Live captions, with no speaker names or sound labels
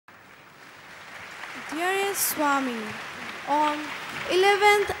Dearest Swami, on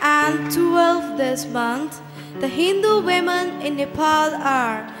 11th and 12th this month, the Hindu women in Nepal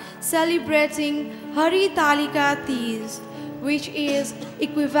are celebrating Hari Talika Teej, which is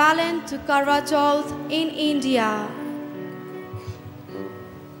equivalent to Karwa Chauth in India.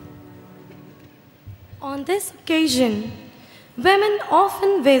 On this occasion, women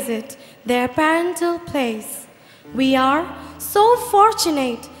often visit their parental place. We are so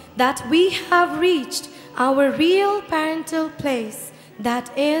fortunate that we have reached our real parental place, that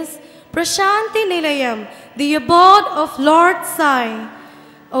is Prashanti Nilayam, the abode of Lord Sai.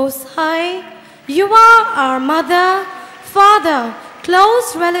 O Sai, you are our mother, father,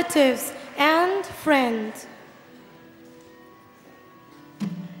 close relatives, and friends.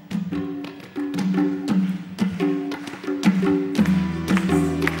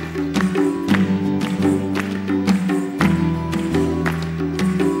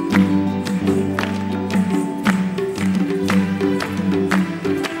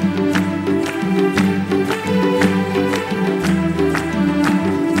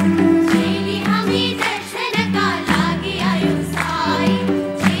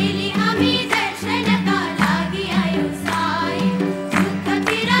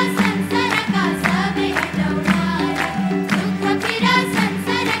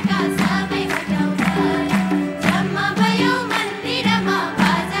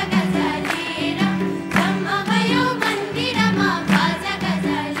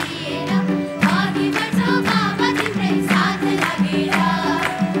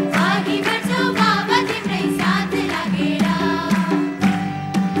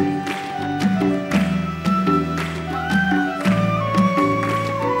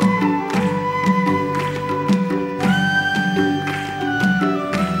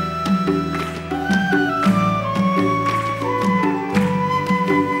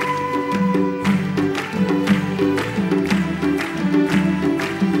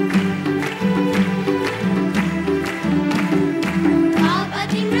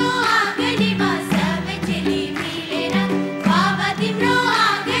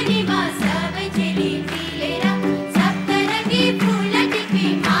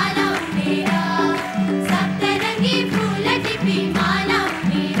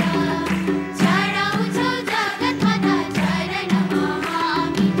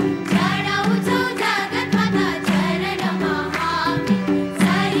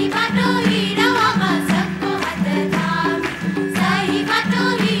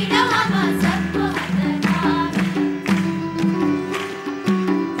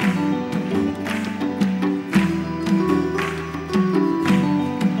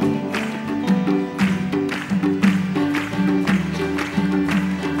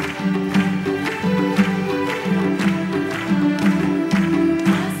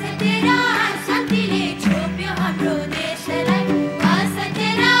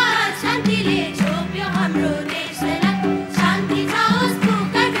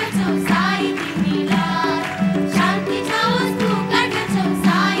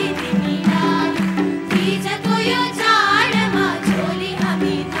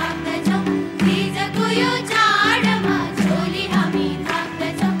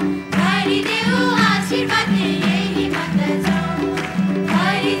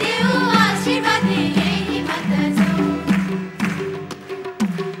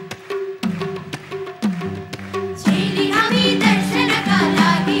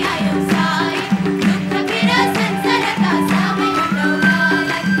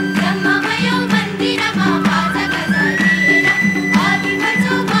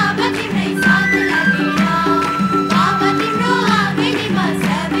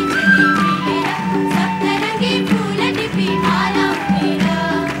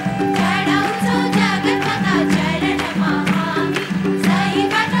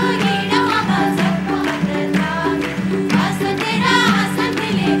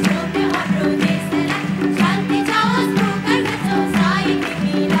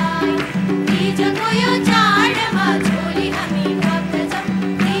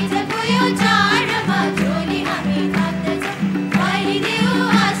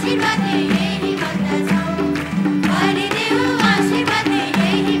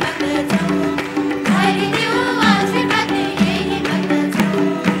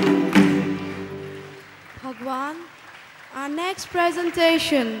 Our next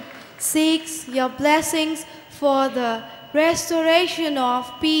presentation seeks your blessings for the restoration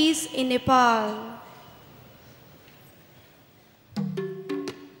of peace in Nepal.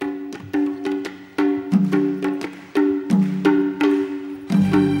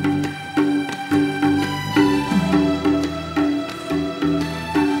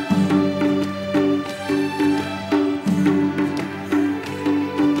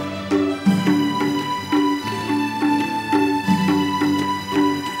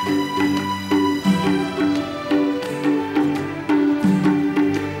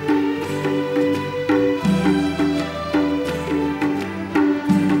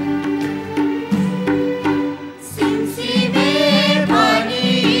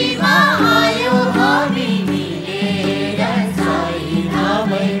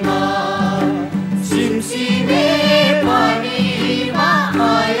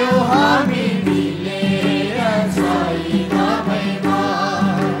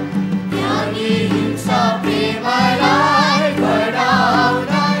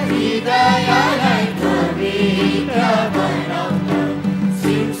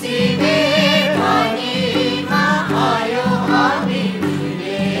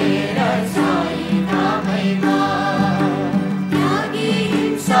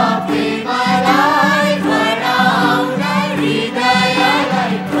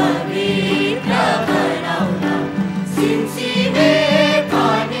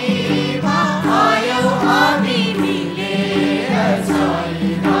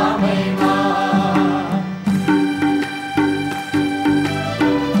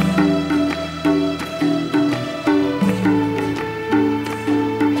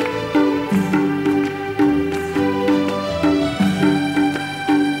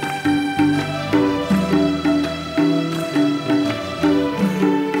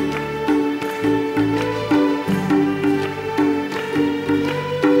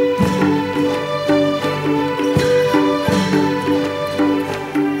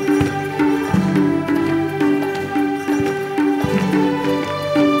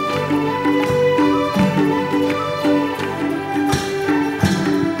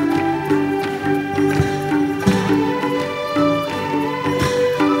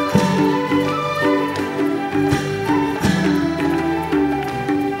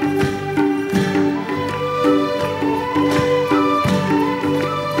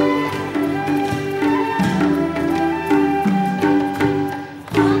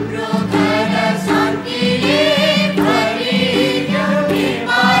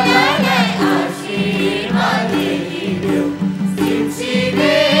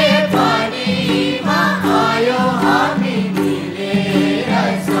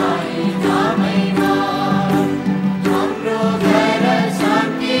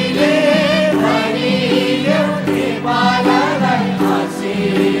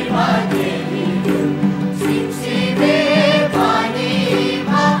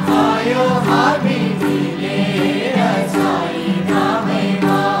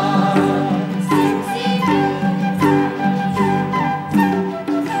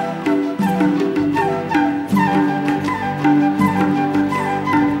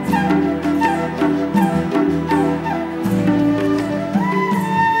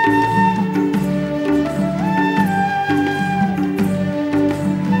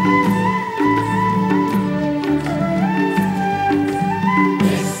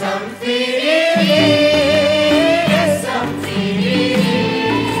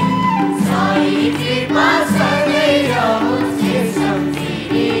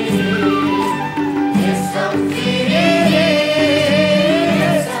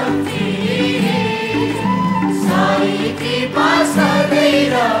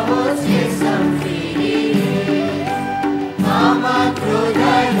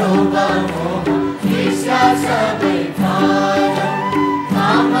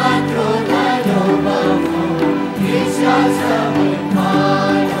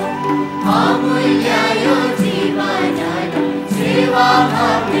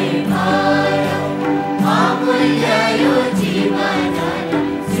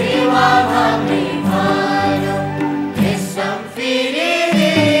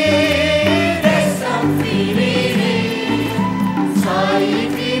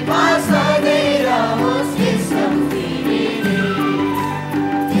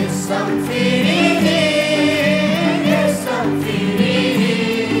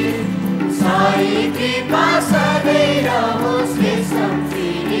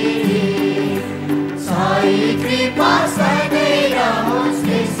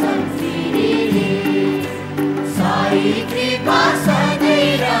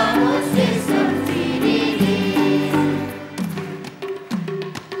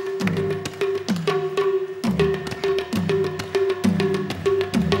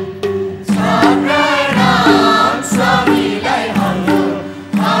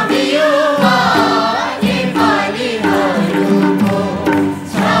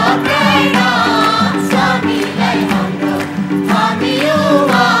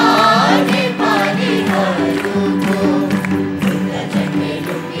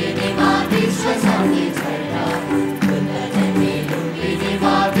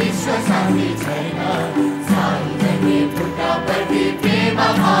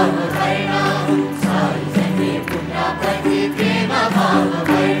 भाव भरेर सबैजनै पुत्रप्रति प्रेम भाव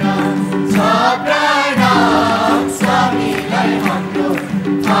भरेर छ प्रणाम स्वामीलाई हाम्रो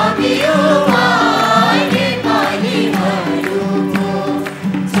हामी युवा नेपालीहरूको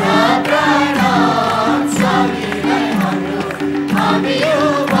छ प्रणाम स्वामीलाई हाम्रो हामी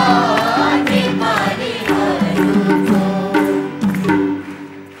युवा नेपालीहरूको।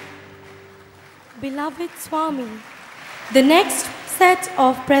 Beloved Swami, the next set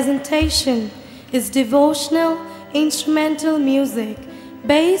of presentation is devotional instrumental music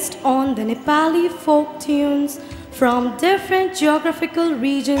based on the Nepali folk tunes from different geographical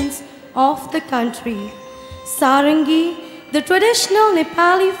regions of the country. Sarangi, the traditional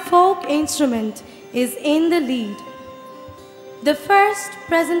Nepali folk instrument, is in the lead. The first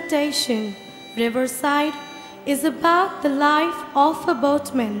presentation, Riverside, is about the life of a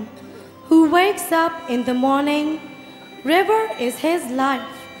boatman who wakes up in the morning. River is his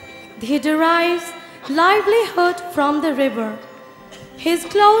life. He derives livelihood from the river. His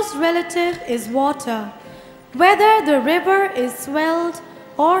close relative is water. Whether the river is swelled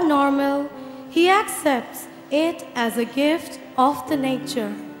or normal, he accepts it as a gift of the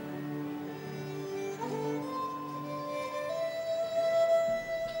nature.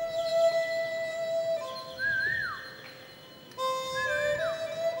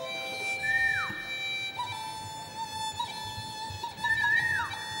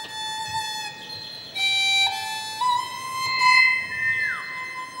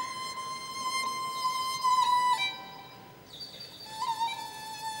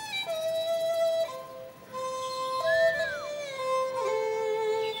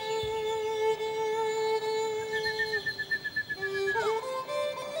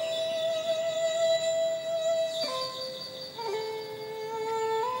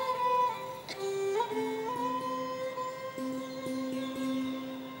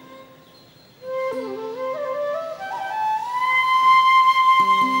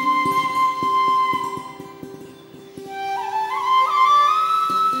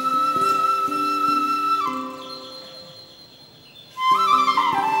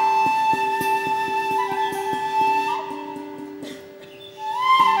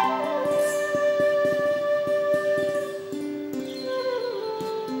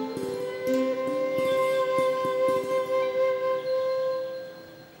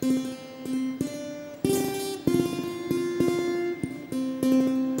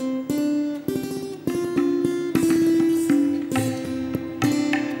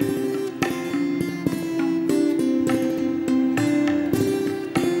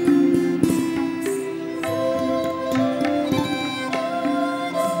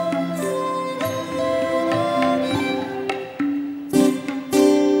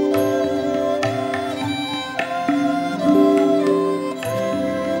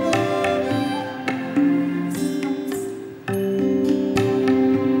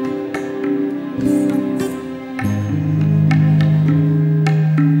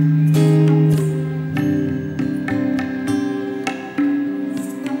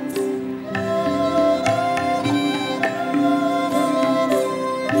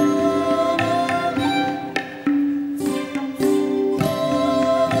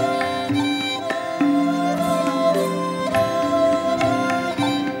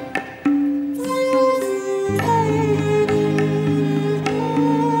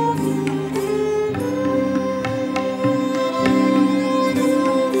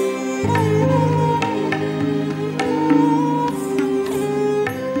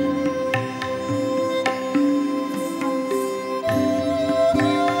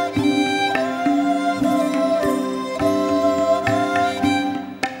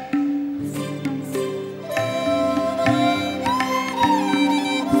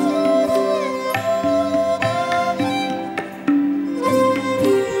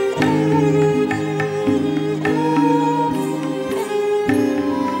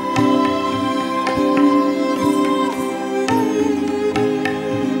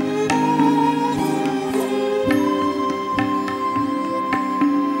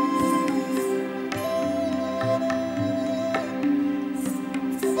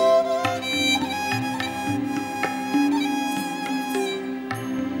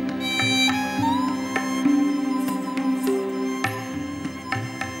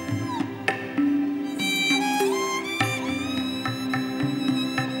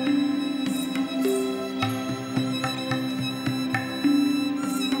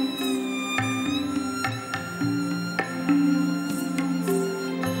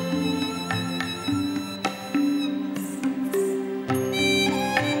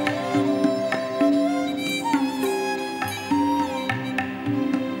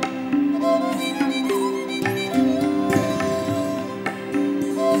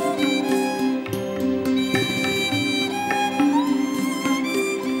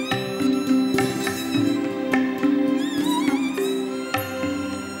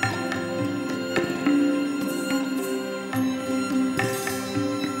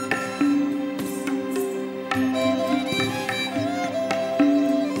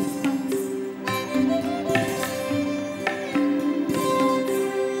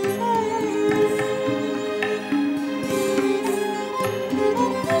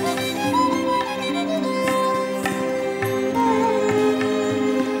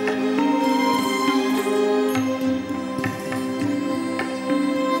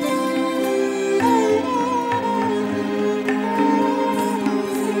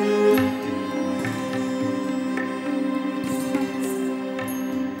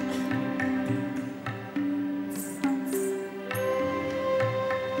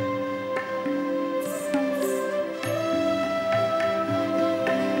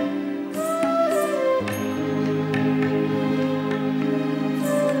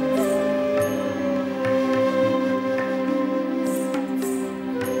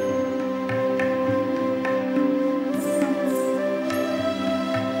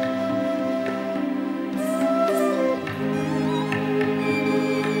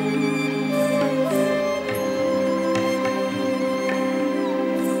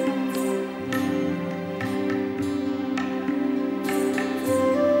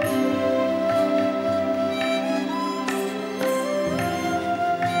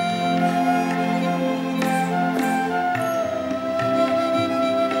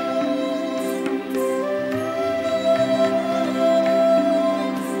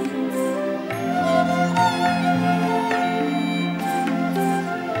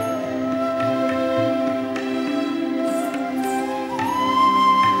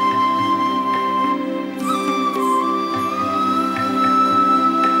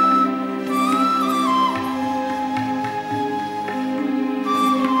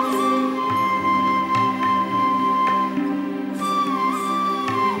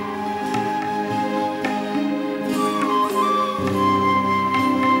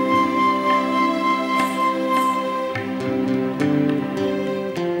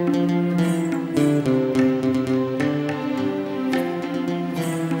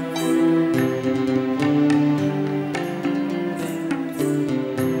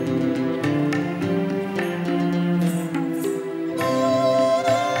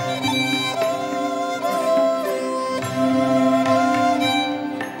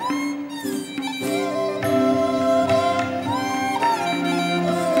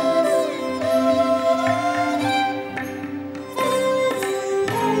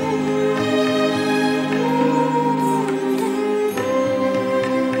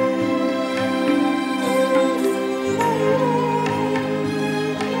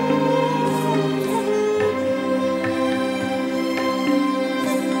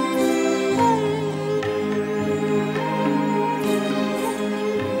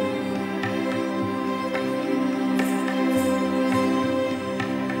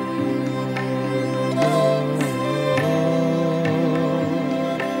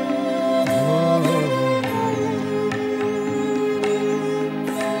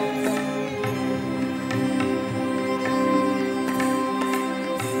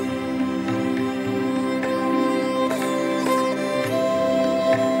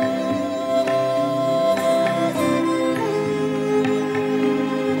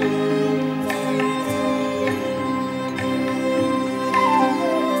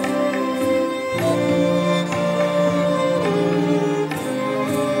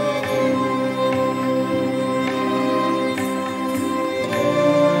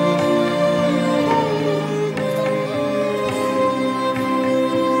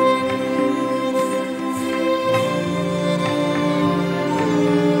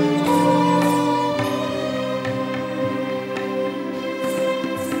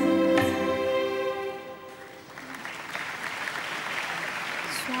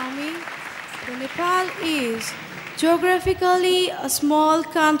 Geographically a small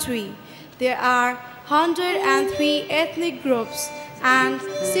country, there are 103 ethnic groups and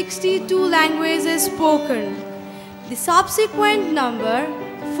 62 languages spoken. The subsequent number,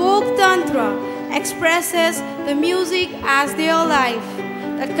 folk tantra, expresses the music as their life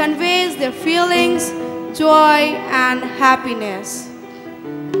that conveys their feelings, joy, and happiness.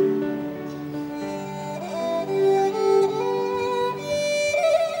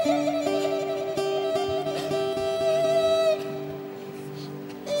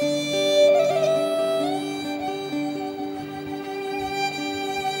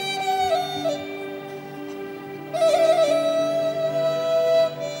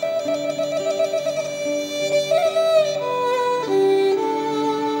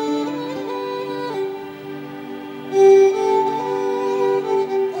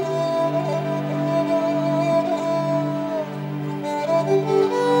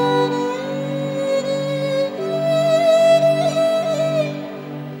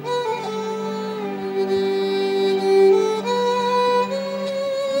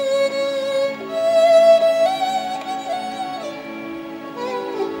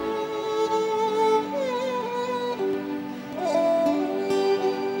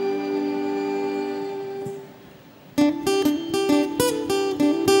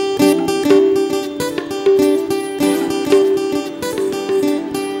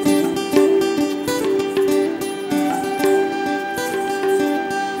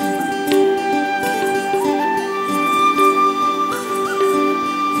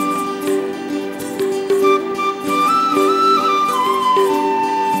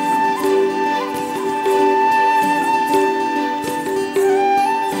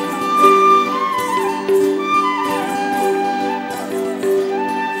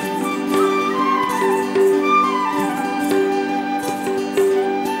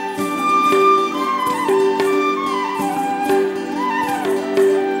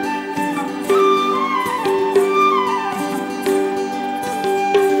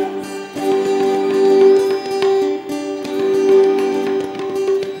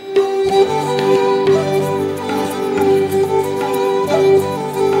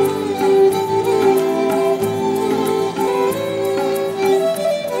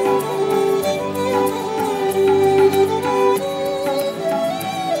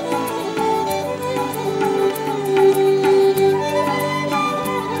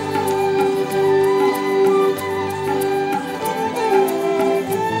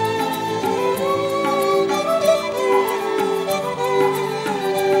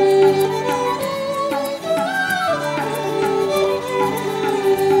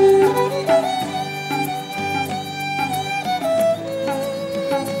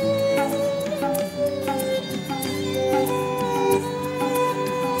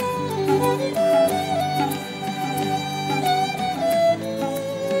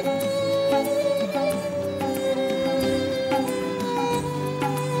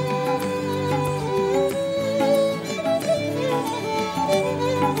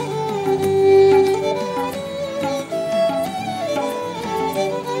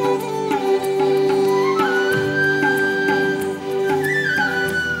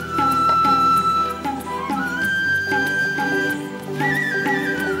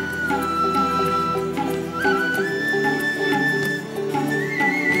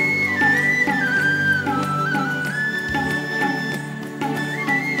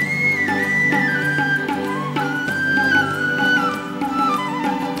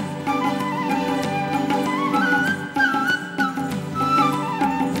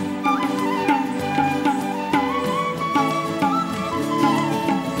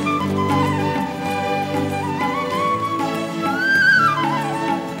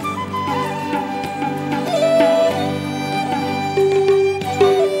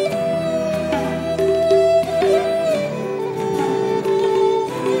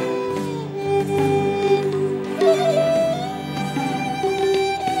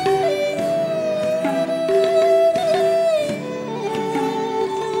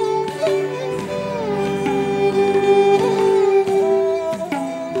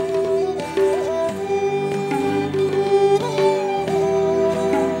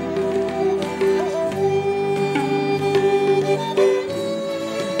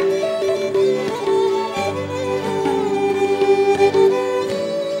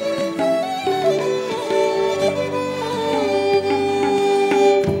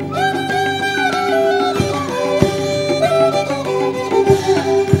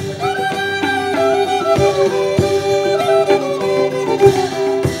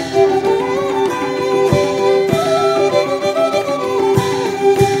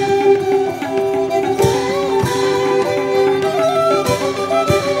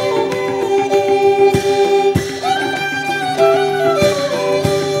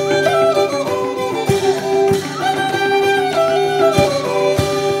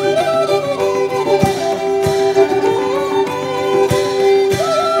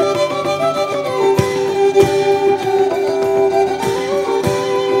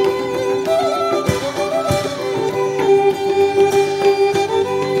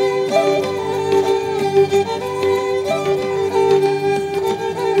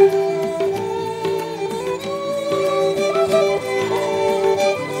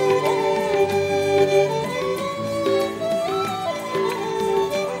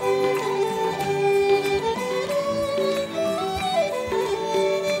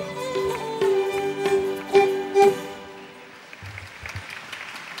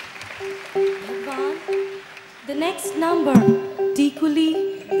 Bhagwan. The next number,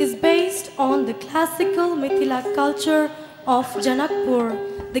 Tikuli, is based on the classical Mithila culture of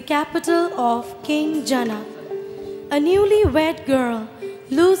Janakpur, the capital of King Janak. A newly-wed girl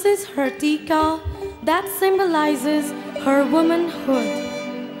loses her tika that symbolizes her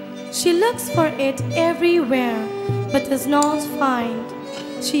womanhood. She looks for it everywhere but does not find.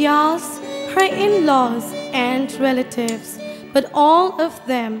 She asks her in-laws and relatives, but all of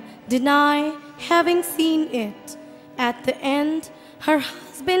them deny having seen it. At the end, her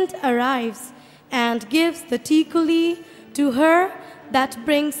husband arrives and gives the tikuli to her that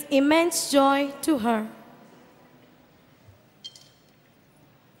brings immense joy to her.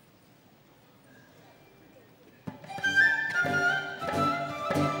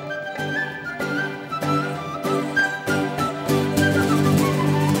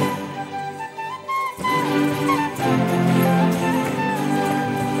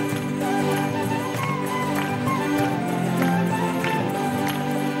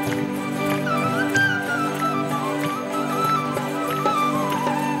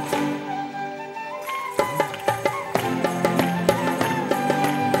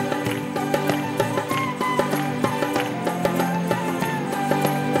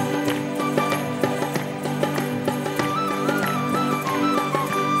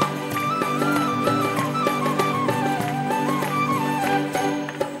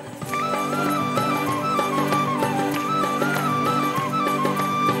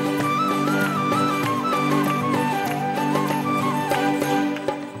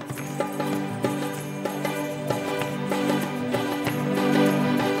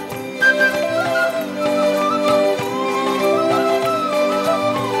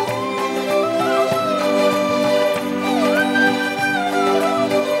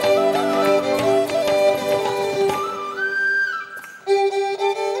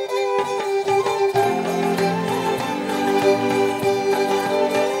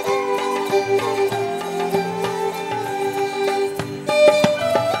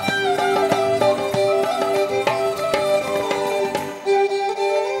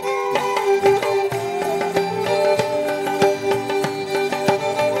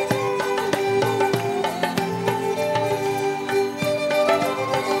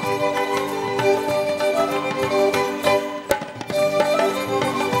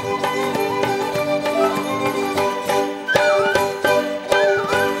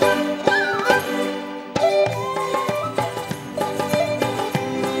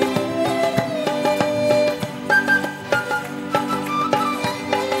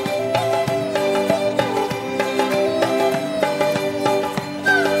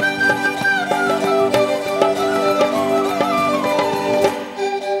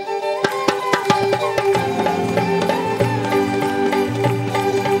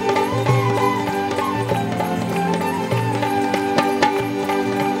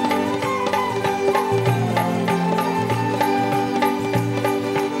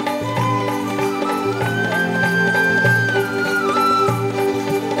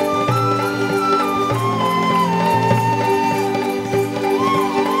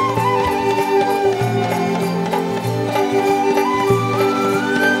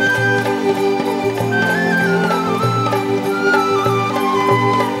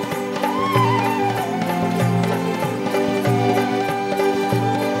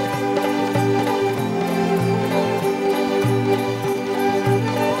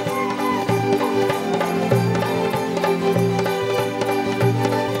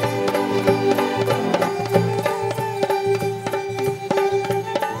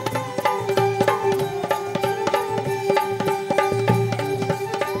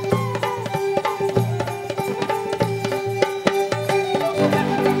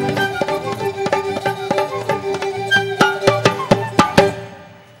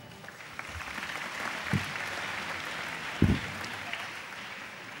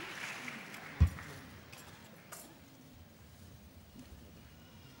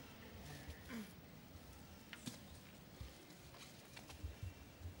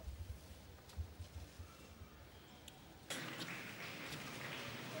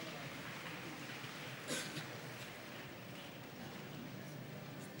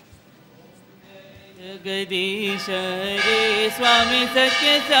 Jagdish हरे स्वामी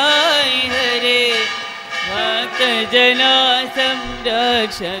सत्य साई हरे भक्त जना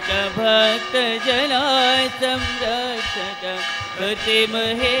संरक्षक भक्त जना संरक्षक पति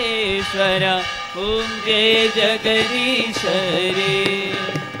महेश्वरा ओम जय जगदीश हरे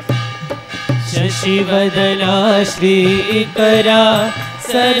शशिवदना श्रीकरा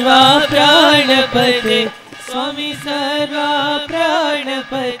सर्वा प्राणपते स्वामी सर्वा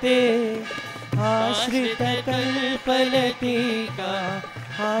प्राणपते आश्रित कल्पलतिका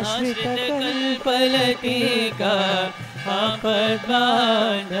आश्रित कल्पलतिका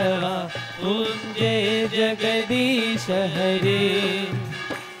आपद्बान्धवा ॐ जय जगदीश हरे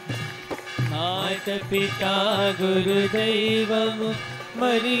मातपिता गुरुदैवं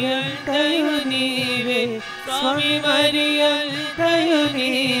मरियन्तयु नीवे स्वामी मरियन्तयु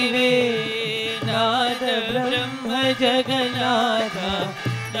नीवे नाद ब्रह्म जगन्नाथा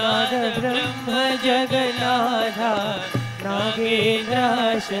नाद ब्रह्म जगन्नाथा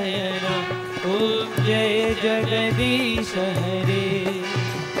नागेन्द्राशयन ॐ जय जगदीश हरे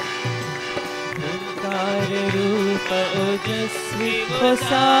ओंकार रूप ओजस्वी ओ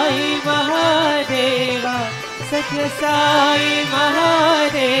साई महादेवा सत्य साई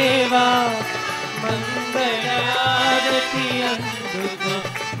महादेवा मंगल आरती अंदुको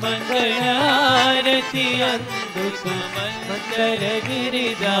मंगल आरती अंदुको मंगल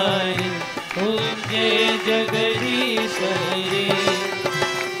गिरिधारी ॐ जय जगदीश हरे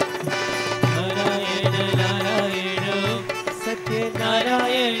नारायण नारायण सत्य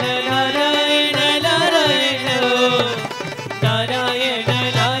नारायण नारायण नारायण नारायण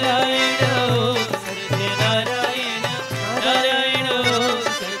नारायण सत्य नारायण नारायण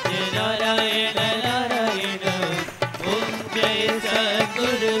सत्य नारायण नारायण ॐ जय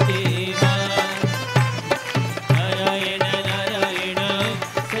सद्गुरुदेवा नारायण नारायण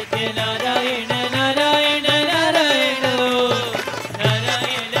सत्य नारायण नारायण नारायण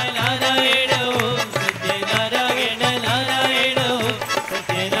नारायण नारायण सत्य नारायण नारायण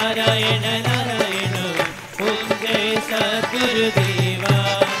सत्य नारायण नारायण ॐ जय सद्गुरुदेवा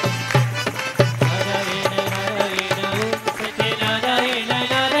नारायण नारायण सत्य नारायण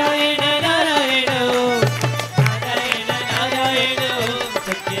नारायण नारायण नारायण नारायण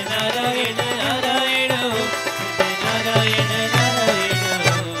सत्य नारायण नारायण सत्य नारायण नारायण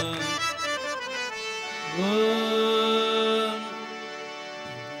ॐ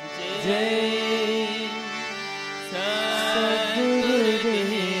जय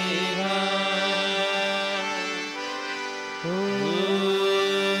सद्गुरुदेवा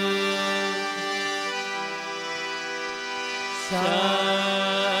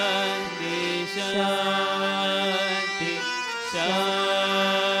शांति शांति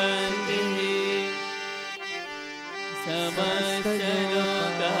शांति समस्त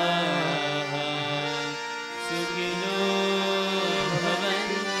लोकाः सुखिनो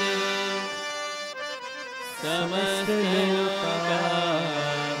भवन्तु समस्त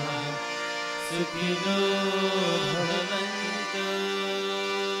लोकाः सुखिनो भवन्तु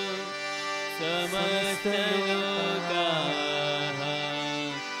समस्त लोकाः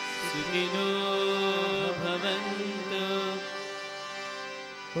सुखिनो भवन्तु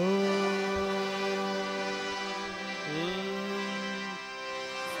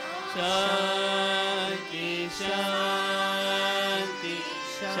शांति शांति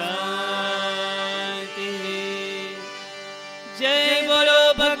शांति जय बोलो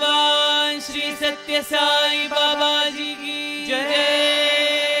भगवान श्री सत्य साई बाबा जी की जय।